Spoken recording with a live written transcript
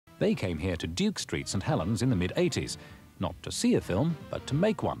They came here to Duke Street, St Helens in the mid-80s, not to see a film, but to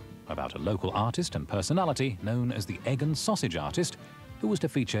make one, about a local artist and personality known as the Egg and Sausage Artist, who was to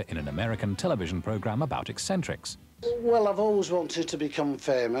feature in an American television programme about eccentrics. Well, I've always wanted to become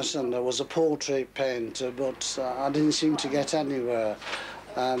famous, and I was a portrait painter, but I didn't seem to get anywhere.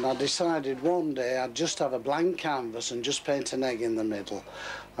 And I decided one day I'd just have a blank canvas and just paint an egg in the middle.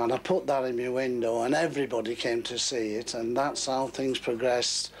 And I put that in my window and everybody came to see it, and that's how things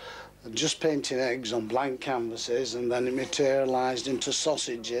progressed. Just painting eggs on blank canvases, and then it materialised into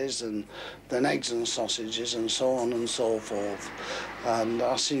sausages, and then eggs and sausages, and so on and so forth. And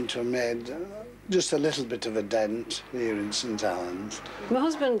I seem to have made just a little bit of a dent here in St Helens. My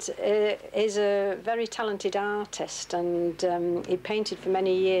husband is a very talented artist, and he painted for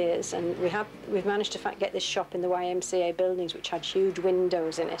many years, and we've managed to get this shop in the YMCA buildings, which had huge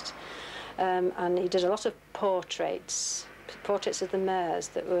windows in it. And he did a lot of portraits of the mayors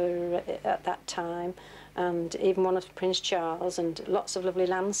that were at that time, and even one of Prince Charles, and lots of lovely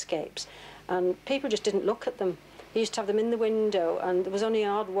landscapes. And people just didn't look at them. He used to have them in the window, and there was only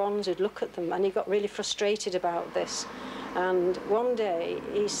odd ones who'd look at them, and he got really frustrated about this. And one day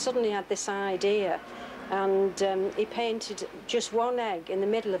he suddenly had this idea, and he painted just one egg in the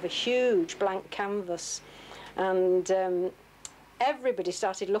middle of a huge blank canvas, and everybody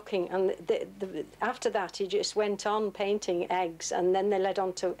started looking, and after that he just went on painting eggs, and then they led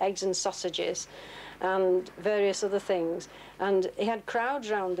on to eggs and sausages and various other things, and he had crowds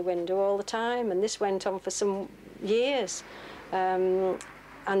round the window all the time, and this went on for some years, and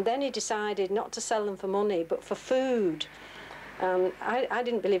then he decided not to sell them for money but for food. I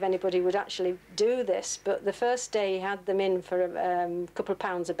didn't believe anybody would actually do this, but the first day he had them in for a couple of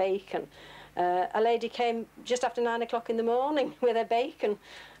pounds of bacon. A lady came just after 9 o'clock in the morning with her bacon.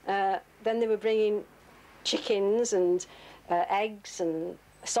 Then they were bringing chickens and eggs and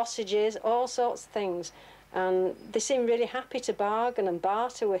sausages, all sorts of things, and they seemed really happy to bargain and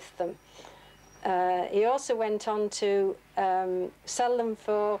barter with them. He also went on to sell them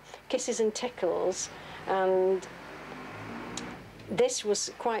for kisses and tickles, and this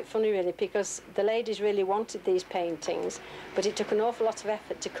was quite funny really, because the ladies really wanted these paintings, but it took an awful lot of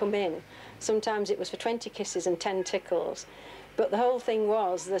effort to come in. Sometimes it was for 20 kisses and 10 tickles. But the whole thing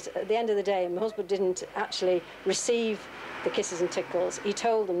was that at the end of the day, my husband didn't actually receive the kisses and tickles. He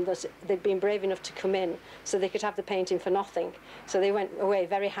told them that they'd been brave enough to come in so they could have the painting for nothing. So they went away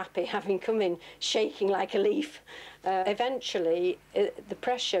very happy, having come in shaking like a leaf. Eventually, the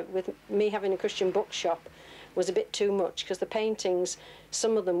pressure with me having a Christian bookshop was a bit too much, because the paintings,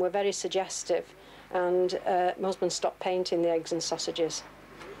 some of them were very suggestive, and my husband stopped painting the eggs and sausages.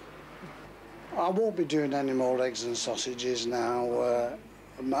 I won't be doing any more eggs and sausages now.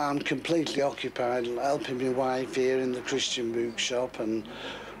 I'm completely occupied helping my wife here in the Christian bookshop, and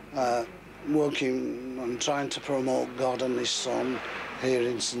working and trying to promote God and His Son here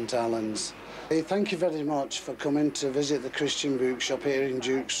in St Helens. Thank you very much for coming to visit the Christian bookshop here in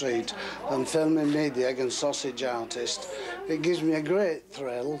Duke Street and filming me, the Egg and Sausage Artist. It gives me a great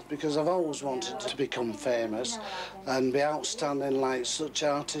thrill, because I've always wanted to become famous and be outstanding like such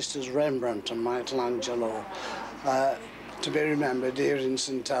artists as Rembrandt and Michelangelo, to be remembered here in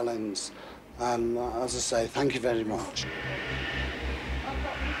St Helens. And as I say, thank you very much.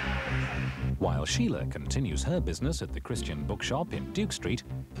 While Sheila continues her business at the Christian bookshop in Duke Street,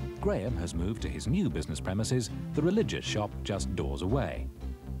 Graham has moved to his new business premises, the religious shop just doors away.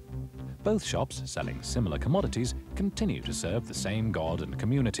 Both shops, selling similar commodities, continue to serve the same God and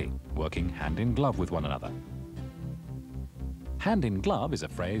community, working hand in glove with one another. Hand in glove is a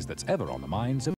phrase that's ever on the minds of